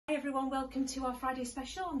everyone, welcome to our Friday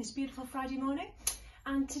special on this beautiful Friday morning.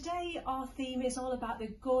 And today our theme is all about the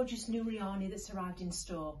gorgeous new Riani that's arrived in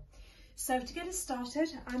store. So to get us started,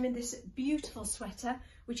 I'm in this beautiful sweater,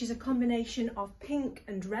 which is a combination of pink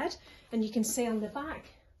and red. And you can see on the back,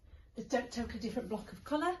 the totally different block of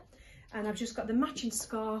colour. And I've just got the matching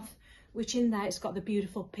scarf, which in there it's got the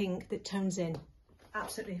beautiful pink that tones in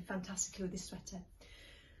absolutely fantastically with this sweater.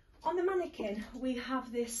 On the mannequin, we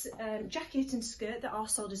have this jacket and skirt that are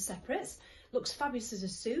sold as separates. Looks fabulous as a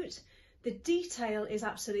suit. The detail is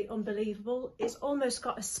absolutely unbelievable. It's almost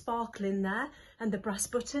got a sparkle in there and the brass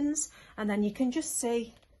buttons. And then you can just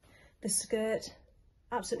see the skirt,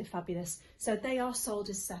 absolutely fabulous. So they are sold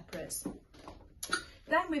as separates.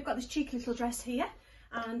 Then we've got this cheeky little dress here.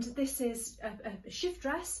 And this is a shift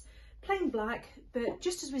dress, plain black. But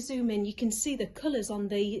just as we zoom in, you can see the colours on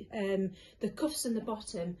the cuffs and the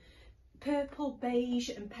bottom. Purple, beige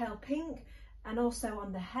and pale pink, and also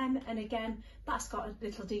on the hem, and again that's got a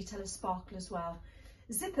little detail of sparkle as well.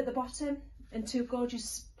 Zip at the bottom and two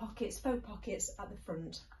gorgeous pockets, faux pockets at the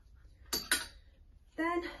front.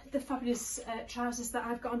 Then the fabulous trousers that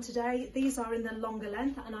I've got on today, these are in the longer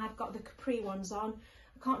length and I've got the capri ones on.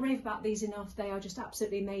 I can't rave about these enough, they are just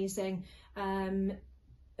absolutely amazing,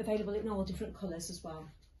 available in all different colours as well.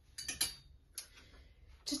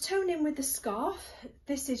 To tone in with the scarf,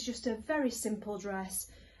 this is just a very simple dress.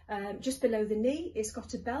 Just below the knee, it's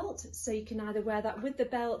got a belt, so you can either wear that with the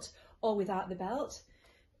belt or without the belt.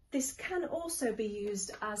 This can also be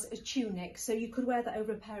used as a tunic, so you could wear that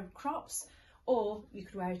over a pair of crops or you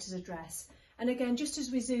could wear it as a dress. And again, just as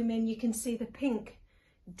we zoom in, you can see the pink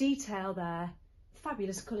detail there.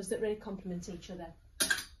 Fabulous colours that really complement each other.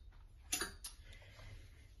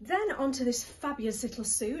 Then onto this fabulous little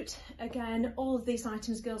suit. Again, all of these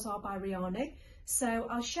items, girls, are by Riani. So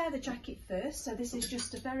I'll share the jacket first. So this is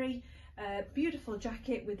just a very beautiful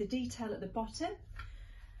jacket with the detail at the bottom.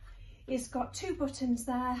 It's got two buttons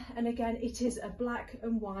there, and again, it is a black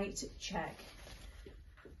and white check.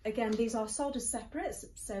 Again, these are sold as separates,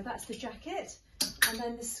 so that's the jacket. And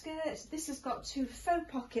then the skirt, this has got two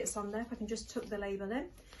faux pockets on there, if I can just tuck the label in.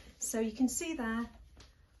 So you can see there,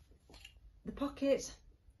 the pocket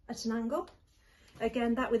at an angle.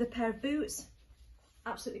 Again, that with a pair of boots,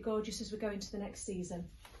 absolutely gorgeous as we go into the next season.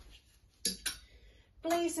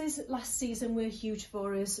 Blazers last season were huge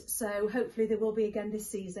for us, so hopefully they will be again this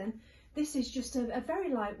season. This is just a very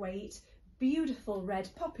lightweight, beautiful red,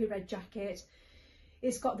 poppy red jacket.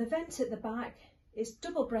 It's got the vent at the back, it's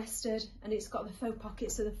double breasted, and it's got the faux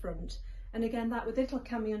pockets at the front. And again, that with a little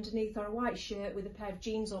cami underneath or a white shirt with a pair of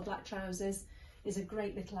jeans or black trousers is a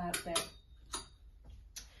great little outfit.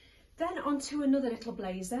 Then onto another little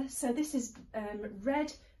blazer. So this is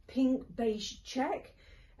red, pink, beige check.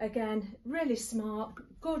 Again, really smart,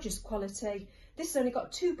 gorgeous quality. This has only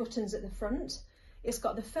got two buttons at the front. It's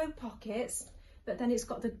got the faux pockets, but then it's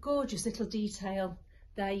got the gorgeous little detail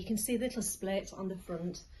there. You can see the little split on the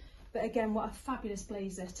front. But again, what a fabulous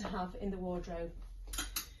blazer to have in the wardrobe.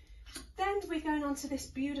 Then we're going on to this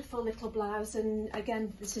beautiful little blouse. And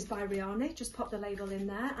again, this is by Riani. Just pop the label in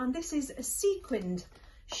there. And this is a sequined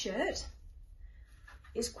shirt.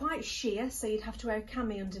 It's quite sheer, so you'd have to wear a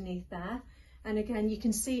cami underneath there. And again, you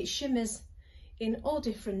can see it shimmers in all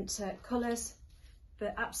different colours,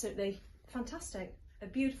 but absolutely fantastic. A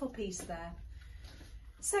beautiful piece there.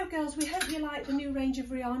 So girls, we hope you like the new range of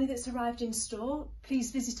Riani that's arrived in store.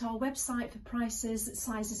 Please visit our website for prices,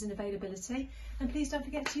 sizes and availability. And please don't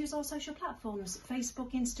forget to use our social platforms,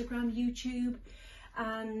 Facebook, Instagram, YouTube.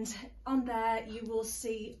 And on there you will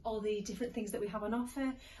see all the different things that we have on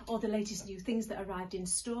offer, all the latest new things that arrived in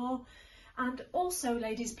store. And also,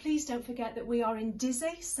 ladies, please don't forget that we are in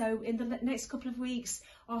D-IZZI, so in the next couple of weeks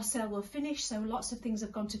our sale will finish, so lots of things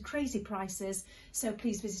have gone to crazy prices, so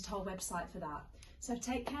please visit our website for that. So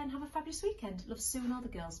take care and have a fabulous weekend. Love to see you and all the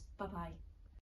girls. Bye bye.